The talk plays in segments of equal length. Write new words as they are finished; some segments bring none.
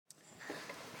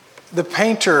The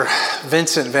painter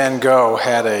Vincent van Gogh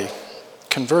had a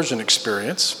conversion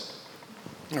experience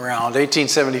around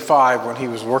 1875 when he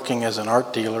was working as an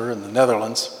art dealer in the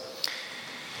Netherlands.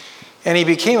 And he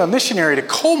became a missionary to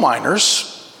coal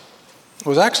miners. It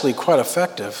was actually quite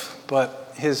effective,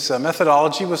 but his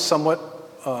methodology was somewhat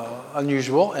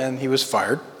unusual, and he was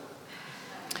fired.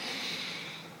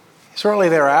 Shortly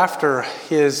thereafter,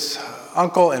 his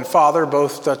uncle and father,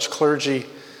 both Dutch clergy,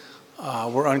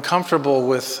 were uncomfortable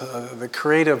with the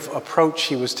creative approach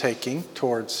he was taking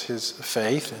towards his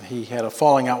faith, and he had a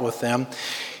falling out with them.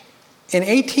 In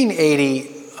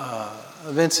 1880,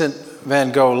 Vincent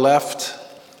van Gogh left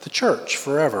the church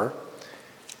forever,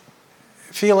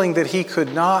 feeling that he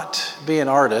could not be an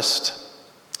artist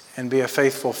and be a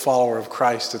faithful follower of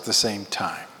Christ at the same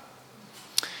time.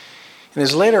 And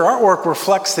his later artwork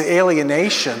reflects the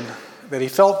alienation that he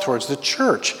felt towards the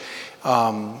church.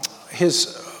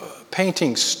 His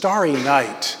painting Starry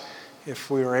Night, if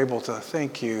we were able to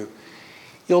thank you,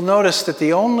 you'll notice that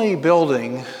the only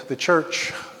building, the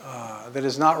church, that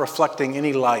is not reflecting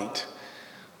any light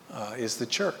is the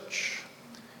church.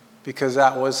 Because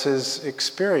that was his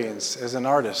experience as an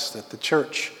artist, that the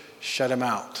church shut him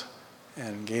out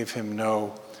and gave him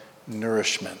no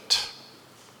nourishment.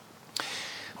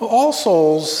 Well, All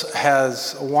Souls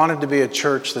has wanted to be a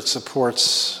church that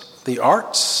supports the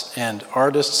arts and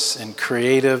artists and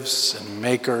creatives and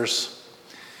makers.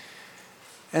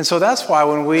 And so that's why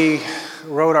when we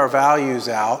wrote our values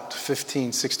out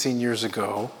 15, 16 years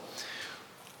ago,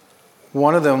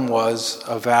 one of them was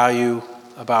a value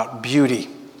about beauty.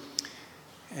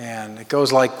 And it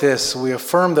goes like this: we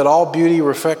affirm that all beauty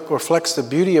reflects the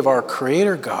beauty of our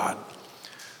Creator God.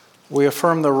 We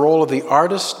affirm the role of the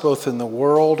artist both in the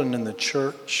world and in the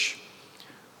church.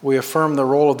 We affirm the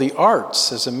role of the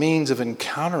arts as a means of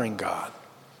encountering God.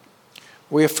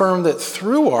 We affirm that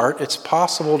through art it's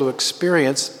possible to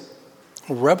experience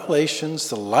revelations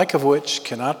the like of which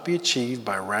cannot be achieved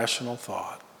by rational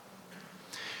thought.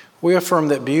 We affirm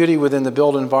that beauty within the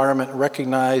built environment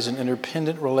recognizes an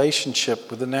interdependent relationship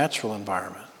with the natural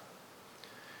environment.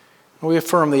 We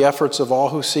affirm the efforts of all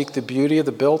who seek the beauty of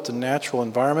the built and natural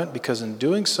environment, because in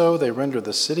doing so they render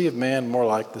the city of man more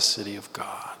like the city of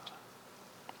God.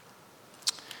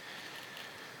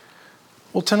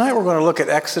 Well, tonight we're going to look at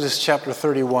Exodus chapter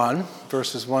 31,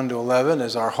 verses 1 to 11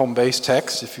 as our home base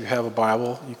text. If you have a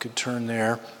Bible, you could turn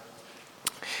there.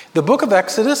 The book of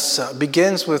Exodus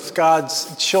begins with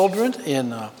God's children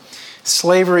in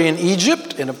slavery in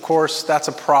Egypt. And of course, that's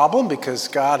a problem because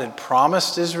God had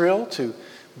promised Israel to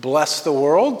bless the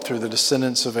world through the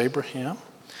descendants of Abraham.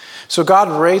 So God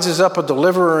raises up a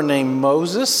deliverer named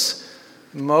Moses.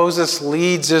 Moses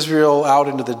leads Israel out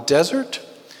into the desert.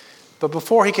 But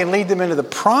before he can lead them into the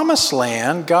promised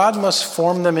land, God must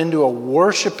form them into a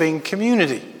worshiping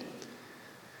community.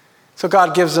 So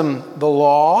God gives them the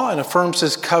law and affirms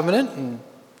his covenant in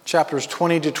chapters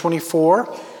 20 to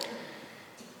 24.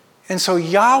 And so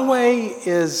Yahweh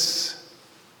is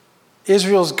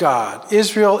Israel's God.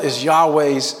 Israel is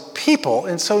Yahweh's people.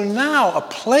 And so now a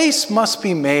place must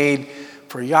be made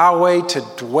for Yahweh to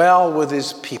dwell with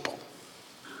his people.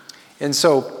 And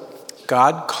so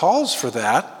God calls for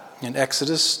that in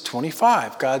Exodus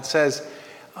 25. God says,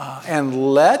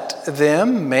 and let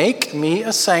them make me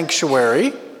a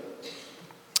sanctuary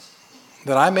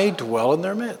that I may dwell in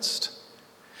their midst.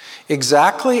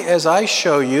 Exactly as I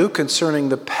show you concerning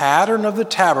the pattern of the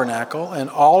tabernacle and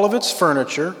all of its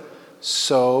furniture,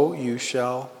 so you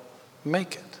shall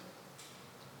make it.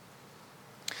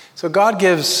 So God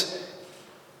gives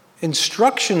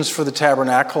instructions for the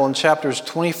tabernacle in chapters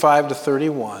 25 to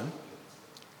 31.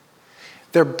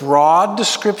 They're broad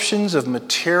descriptions of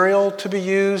material to be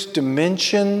used,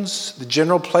 dimensions, the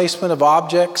general placement of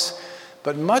objects,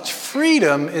 but much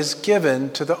freedom is given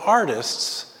to the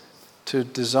artists to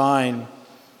design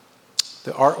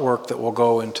the artwork that will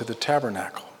go into the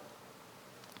tabernacle.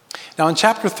 Now in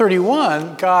chapter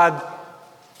 31, God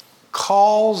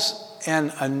calls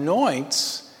and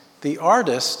anoints the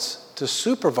artists to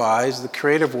supervise the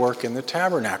creative work in the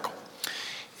tabernacle.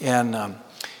 And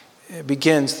it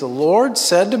begins, the Lord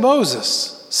said to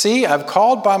Moses, see, I've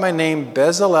called by my name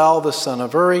Bezalel, the son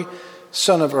of Uri,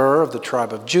 son of Ur of the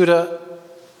tribe of Judah,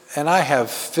 and I have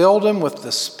filled him with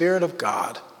the Spirit of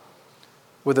God,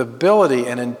 with ability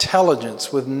and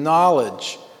intelligence, with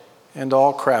knowledge and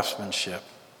all craftsmanship,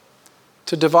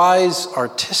 to devise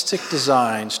artistic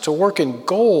designs, to work in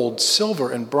gold,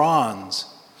 silver, and bronze,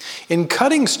 in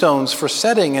cutting stones for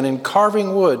setting and in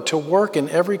carving wood, to work in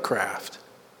every craft.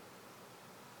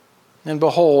 And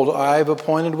behold, I have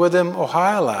appointed with him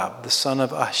Oholiab, the son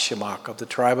of Ahisamach of the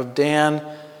tribe of Dan,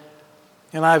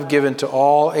 And I have given to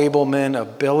all able men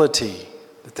ability,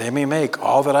 that they may make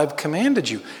all that I've commanded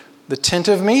you. The tent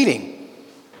of meeting,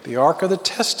 the ark of the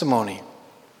testimony,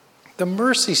 the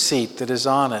mercy seat that is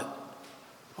on it,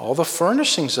 all the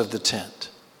furnishings of the tent,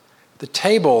 the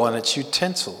table and its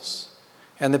utensils,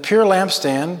 and the pure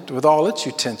lampstand with all its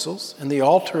utensils, and the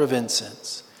altar of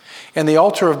incense, and the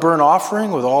altar of burnt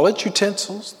offering with all its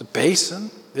utensils, the basin,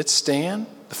 its stand,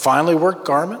 the finely worked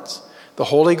garments, the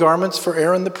holy garments for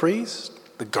Aaron the priest,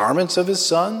 the garments of his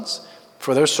sons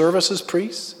for their service as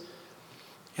priests,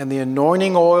 and the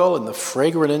anointing oil and the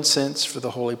fragrant incense for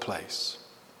the holy place.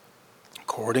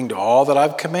 According to all that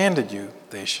I've commanded you,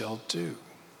 they shall do.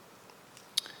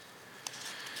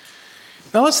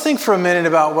 Now let's think for a minute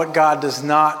about what God does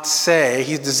not say.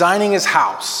 He's designing his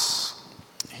house.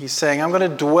 He's saying, I'm going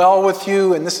to dwell with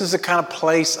you, and this is the kind of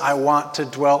place I want to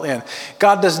dwell in.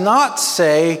 God does not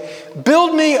say,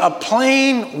 build me a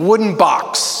plain wooden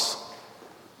box.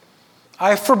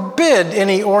 I forbid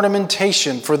any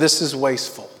ornamentation, for this is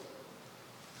wasteful.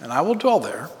 And I will dwell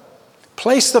there.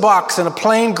 Place the box in a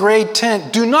plain gray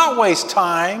tent. Do not waste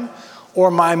time or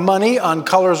my money on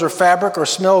colors or fabric or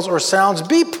smells or sounds.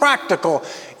 Be practical.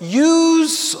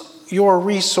 Use your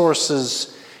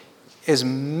resources as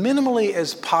minimally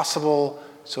as possible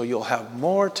so you'll have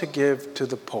more to give to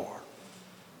the poor.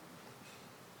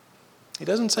 He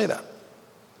doesn't say that.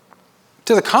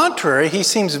 To the contrary, he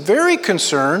seems very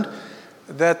concerned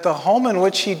that the home in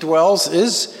which he dwells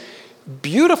is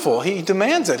beautiful. He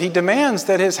demands it. He demands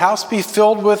that his house be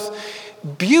filled with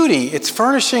beauty. Its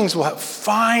furnishings will have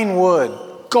fine wood,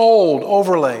 gold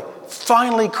overlay,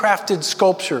 finely crafted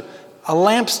sculpture, a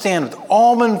lampstand with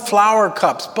almond flower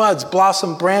cups, buds,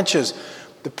 blossom branches.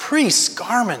 The priest's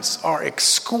garments are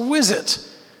exquisite.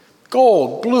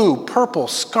 Gold, blue, purple,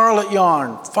 scarlet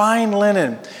yarn, fine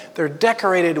linen. They're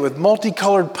decorated with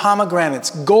multicolored pomegranates,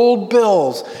 gold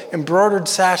bills, embroidered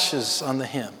sashes on the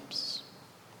hems.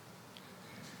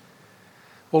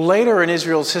 Well, later in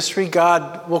Israel's history,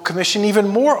 God will commission even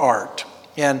more art.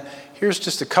 And here's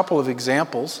just a couple of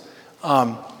examples.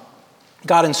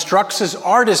 God instructs his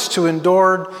artists to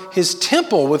adorn his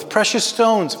temple with precious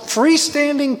stones,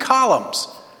 freestanding columns.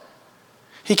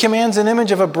 He commands an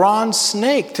image of a bronze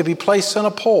snake to be placed on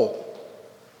a pole.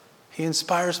 He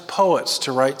inspires poets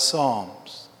to write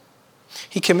psalms.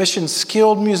 He commissions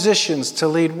skilled musicians to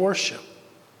lead worship.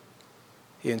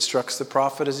 He instructs the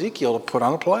prophet Ezekiel to put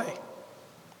on a play.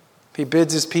 He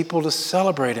bids his people to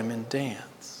celebrate him in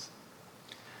dance.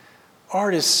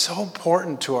 Art is so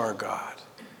important to our God.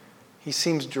 He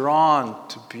seems drawn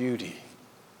to beauty.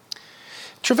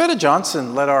 Trevetta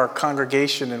Johnson led our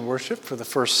congregation in worship for the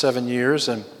first 7 years,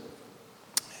 and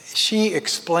she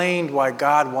explained why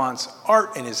God wants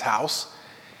art in his house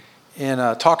in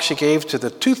a talk she gave to the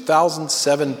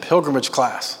 2007 pilgrimage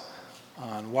class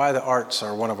on why the arts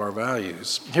are one of our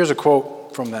values. Here's a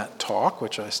quote from that talk,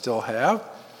 which I still have.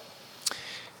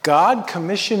 God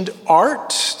commissioned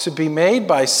art to be made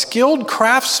by skilled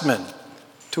craftsmen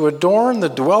to adorn the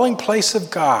dwelling place of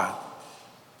God.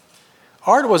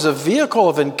 Art was a vehicle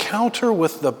of encounter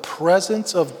with the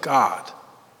presence of God,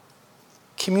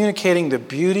 communicating the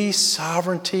beauty,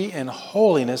 sovereignty, and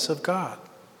holiness of God.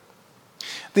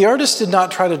 The artist did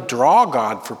not try to draw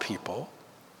God for people.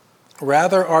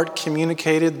 Rather, art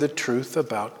communicated the truth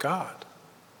about God.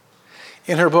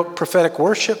 In her book, Prophetic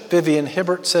Worship, Vivian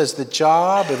Hibbert says the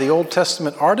job of the Old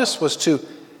Testament artist was to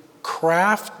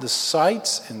craft the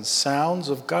sights and sounds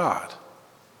of God.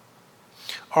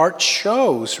 Art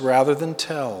shows rather than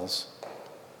tells.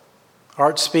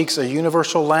 Art speaks a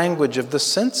universal language of the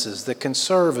senses that can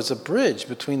serve as a bridge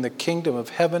between the kingdom of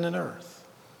heaven and earth.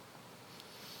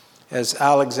 As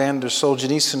Alexander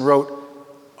Solzhenitsyn wrote,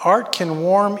 art can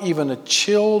warm even a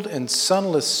chilled and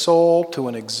sunless soul to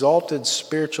an exalted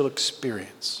spiritual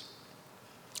experience.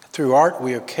 Through art,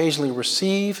 we occasionally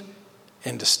receive,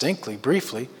 indistinctly,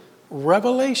 briefly,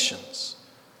 revelations,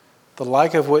 the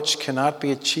like of which cannot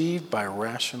be achieved by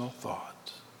rational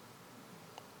thought.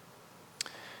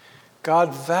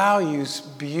 God values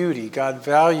beauty. God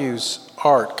values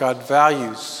art. God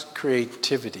values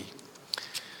creativity.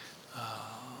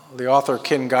 The author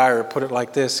Ken Geyer put it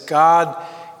like this: God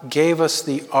gave us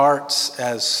the arts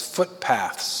as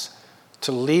footpaths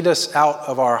to lead us out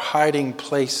of our hiding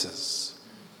places,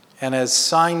 and as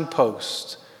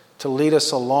signposts to lead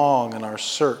us along in our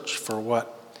search for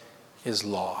what is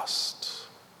lost.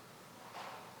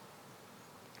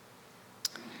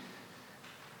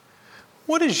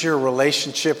 What is your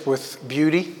relationship with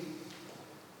beauty?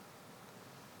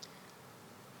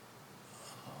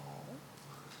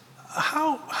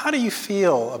 How do you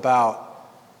feel about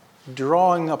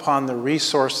drawing upon the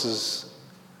resources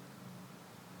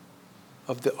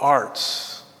of the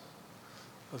arts,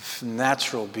 of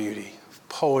natural beauty, of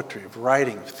poetry, of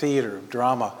writing, of theater, of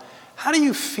drama. How do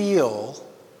you feel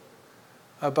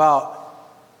about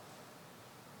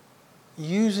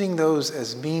using those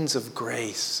as means of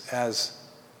grace, as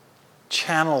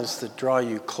channels that draw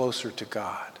you closer to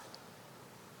God?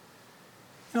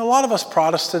 A lot of us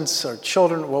Protestants are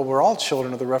children, well, we're all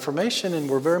children of the Reformation, and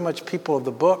we're very much people of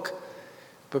the book,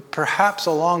 but perhaps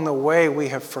along the way we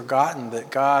have forgotten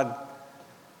that God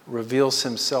reveals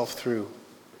himself through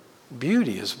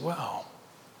beauty as well.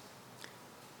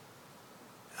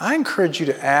 I encourage you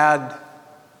to add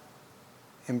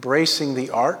embracing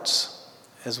the arts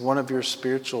as one of your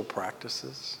spiritual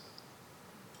practices.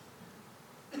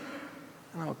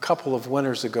 A couple of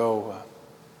winters ago,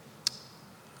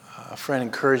 a friend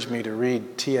encouraged me to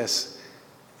read T.S.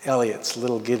 Eliot's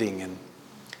Little Gidding, and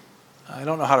I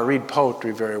don't know how to read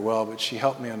poetry very well, but she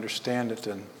helped me understand it,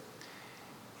 and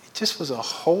it just was a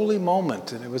holy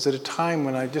moment, and it was at a time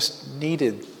when I just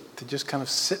needed to just kind of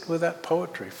sit with that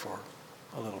poetry for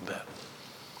a little bit.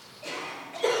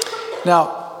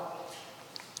 Now,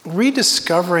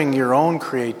 rediscovering your own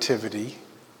creativity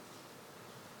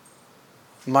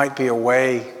might be a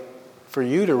way for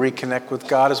you to reconnect with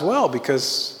God as well,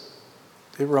 because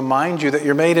it reminds you that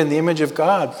you're made in the image of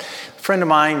God. A friend of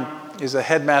mine is a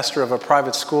headmaster of a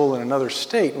private school in another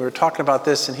state. We were talking about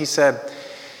this, and he said,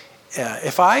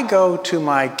 if I go to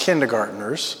my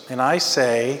kindergartners and I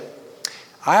say,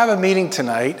 I have a meeting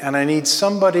tonight and I need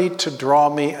somebody to draw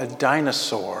me a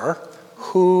dinosaur,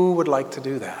 who would like to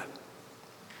do that?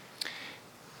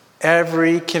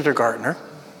 Every kindergartner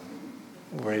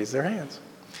raised their hands.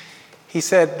 He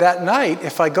said, that night,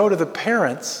 if I go to the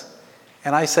parents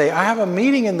and I say, I have a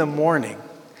meeting in the morning,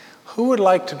 who would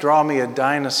like to draw me a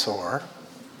dinosaur?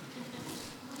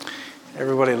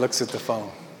 Everybody looks at the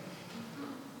phone.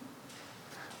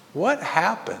 What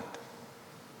happened?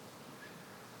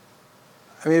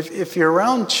 I mean, if you're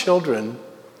around children,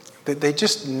 they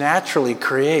just naturally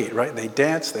create, right? They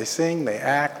dance, they sing, they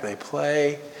act, they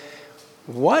play.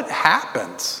 What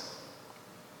happens?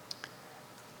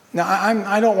 Now,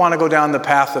 I don't want to go down the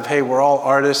path of, hey, we're all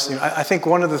artists. I think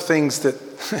one of the things that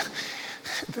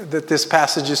that this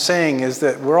passage is saying is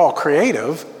that we're all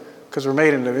creative because we're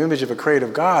made in the image of a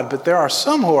creative God, but there are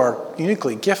some who are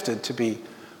uniquely gifted to be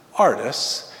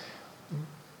artists.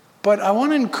 But I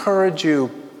want to encourage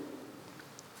you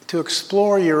to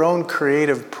explore your own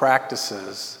creative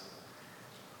practices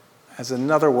as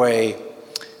another way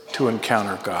to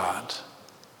encounter God.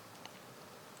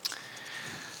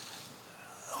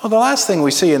 Well, the last thing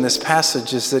we see in this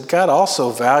passage is that God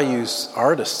also values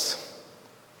artists.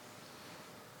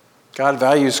 God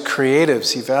values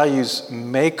creatives. He values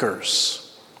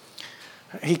makers.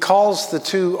 He calls the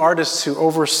two artists who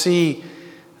oversee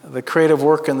the creative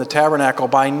work in the tabernacle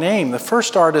by name. The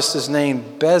first artist is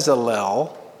named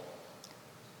Bezalel,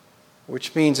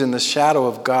 which means in the shadow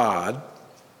of God.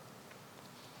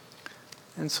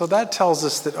 And so that tells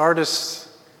us that artists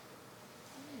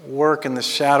work in the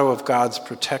shadow of God's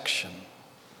protection.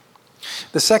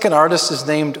 The second artist is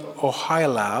named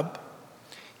Oholiab,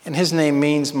 and his name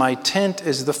means my tent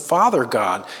is the Father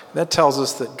God. That tells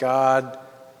us that God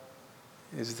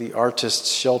is the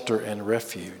artist's shelter and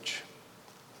refuge.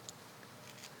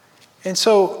 And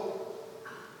so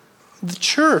the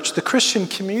church, the Christian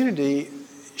community,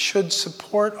 should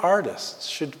support artists,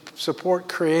 should support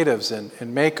creatives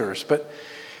and makers, but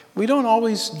we don't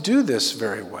always do this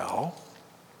very well.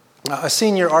 A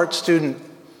senior art student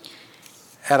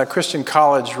at a Christian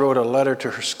college wrote a letter to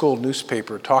her school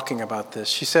newspaper talking about this.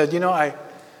 She said, I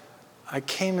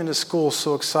came into school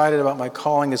so excited about my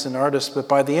calling as an artist, but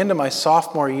by the end of my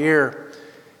sophomore year,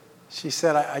 she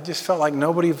said, I just felt like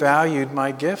nobody valued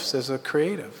my gifts as a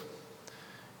creative.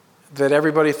 That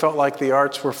everybody felt like the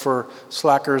arts were for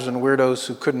slackers and weirdos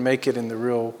who couldn't make it in the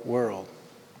real world.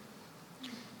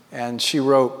 And she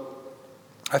wrote,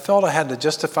 I felt I had to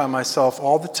justify myself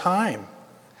all the time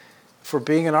for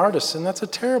being an artist, and that's a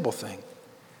terrible thing.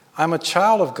 I'm a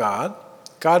child of God.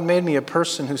 God made me a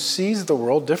person who sees the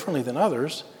world differently than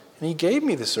others, and he gave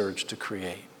me this urge to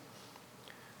create.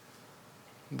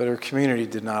 But her community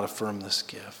did not affirm this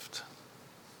gift.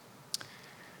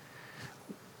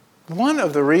 One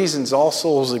of the reasons All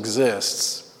Souls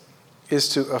exists is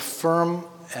to affirm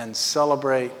and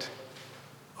celebrate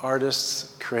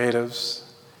artists, creatives,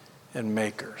 and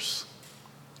makers.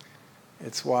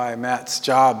 It's why Matt's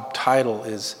job title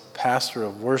is Pastor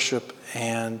of Worship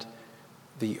and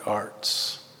the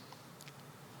Arts.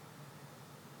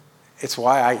 It's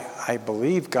why I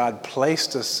believe God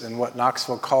placed us in what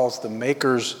Knoxville calls the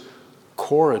Maker's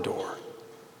Corridor,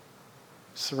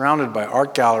 surrounded by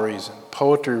art galleries and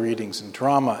poetry readings and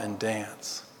drama and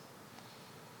dance.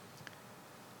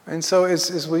 And so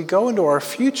as we go into our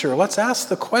future, let's ask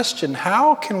the question,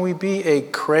 how can we be a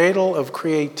cradle of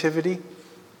creativity,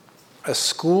 a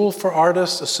school for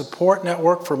artists, a support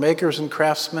network for makers and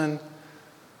craftsmen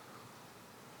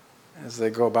as they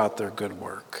go about their good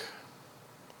work?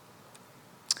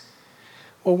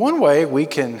 Well, one way we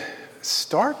can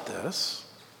start this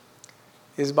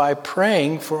is by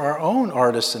praying for our own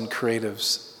artists and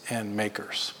creatives and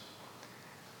makers.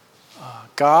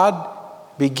 God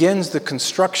begins the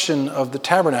construction of the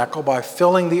tabernacle by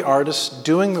filling the artists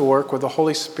doing the work with the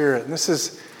Holy Spirit. And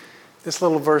this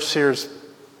little verse here is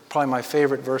probably my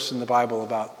favorite verse in the Bible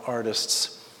about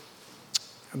artists.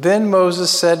 Then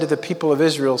Moses said to the people of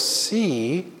Israel,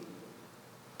 "See,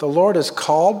 the Lord has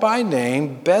called by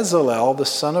name Bezalel, the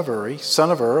son of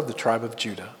Ur of the tribe of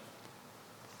Judah.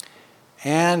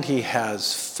 And he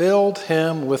has filled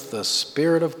him with the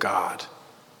Spirit of God,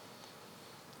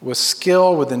 with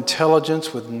skill, with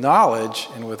intelligence, with knowledge,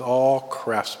 and with all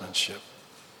craftsmanship,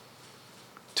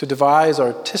 to devise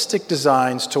artistic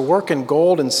designs, to work in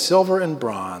gold and silver and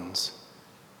bronze,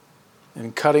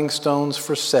 in cutting stones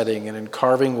for setting, and in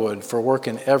carving wood, for work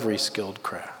in every skilled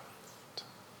craft."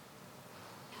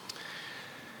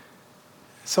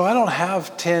 So I don't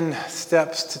have 10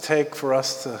 steps to take for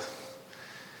us to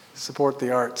support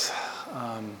the arts.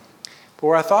 But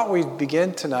where I thought we'd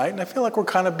begin tonight, and I feel like we're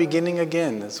kind of beginning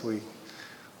again as we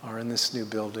are in this new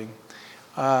building,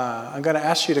 I'm going to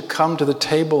ask you to come to the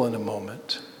table in a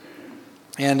moment.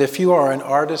 And if you are an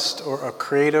artist or a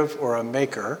creative or a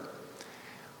maker,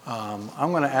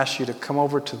 I'm going to ask you to come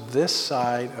over to this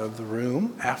side of the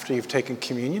room after you've taken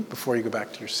communion, before you go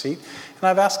back to your seat. And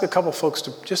I've asked a couple folks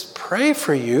to just pray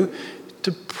for you,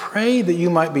 to pray that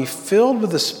you might be filled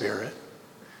with the Spirit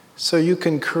so you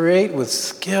can create with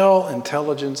skill,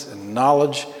 intelligence, and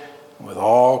knowledge, and with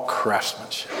all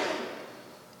craftsmanship.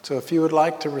 So if you would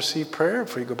like to receive prayer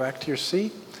before you go back to your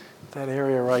seat, that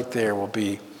area right there will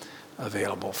be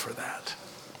available for that.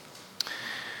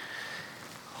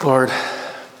 Lord,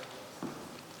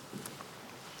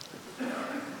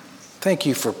 thank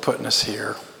you for putting us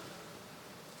here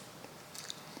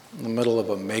in the middle of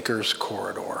a maker's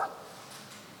corridor.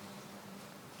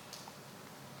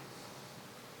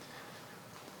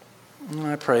 And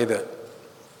I pray that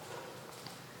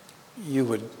you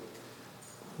would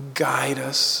guide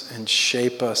us and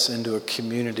shape us into a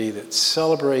community that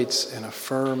celebrates and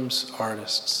affirms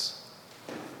artists,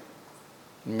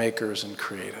 makers, and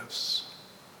creatives,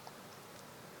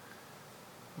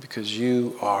 because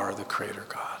you are the Creator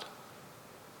God.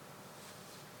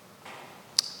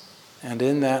 And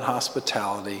in that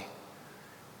hospitality,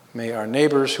 may our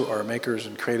neighbors who are makers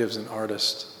and creatives and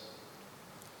artists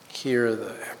hear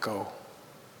the echo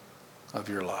of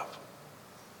your love.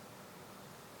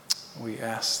 We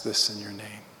ask this in your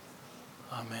name.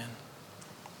 Amen.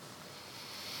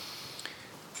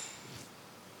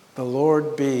 The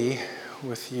Lord be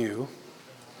with you.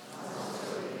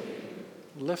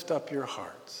 Lift up your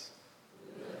hearts.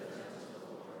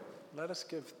 Let us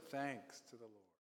give thanks to the Lord.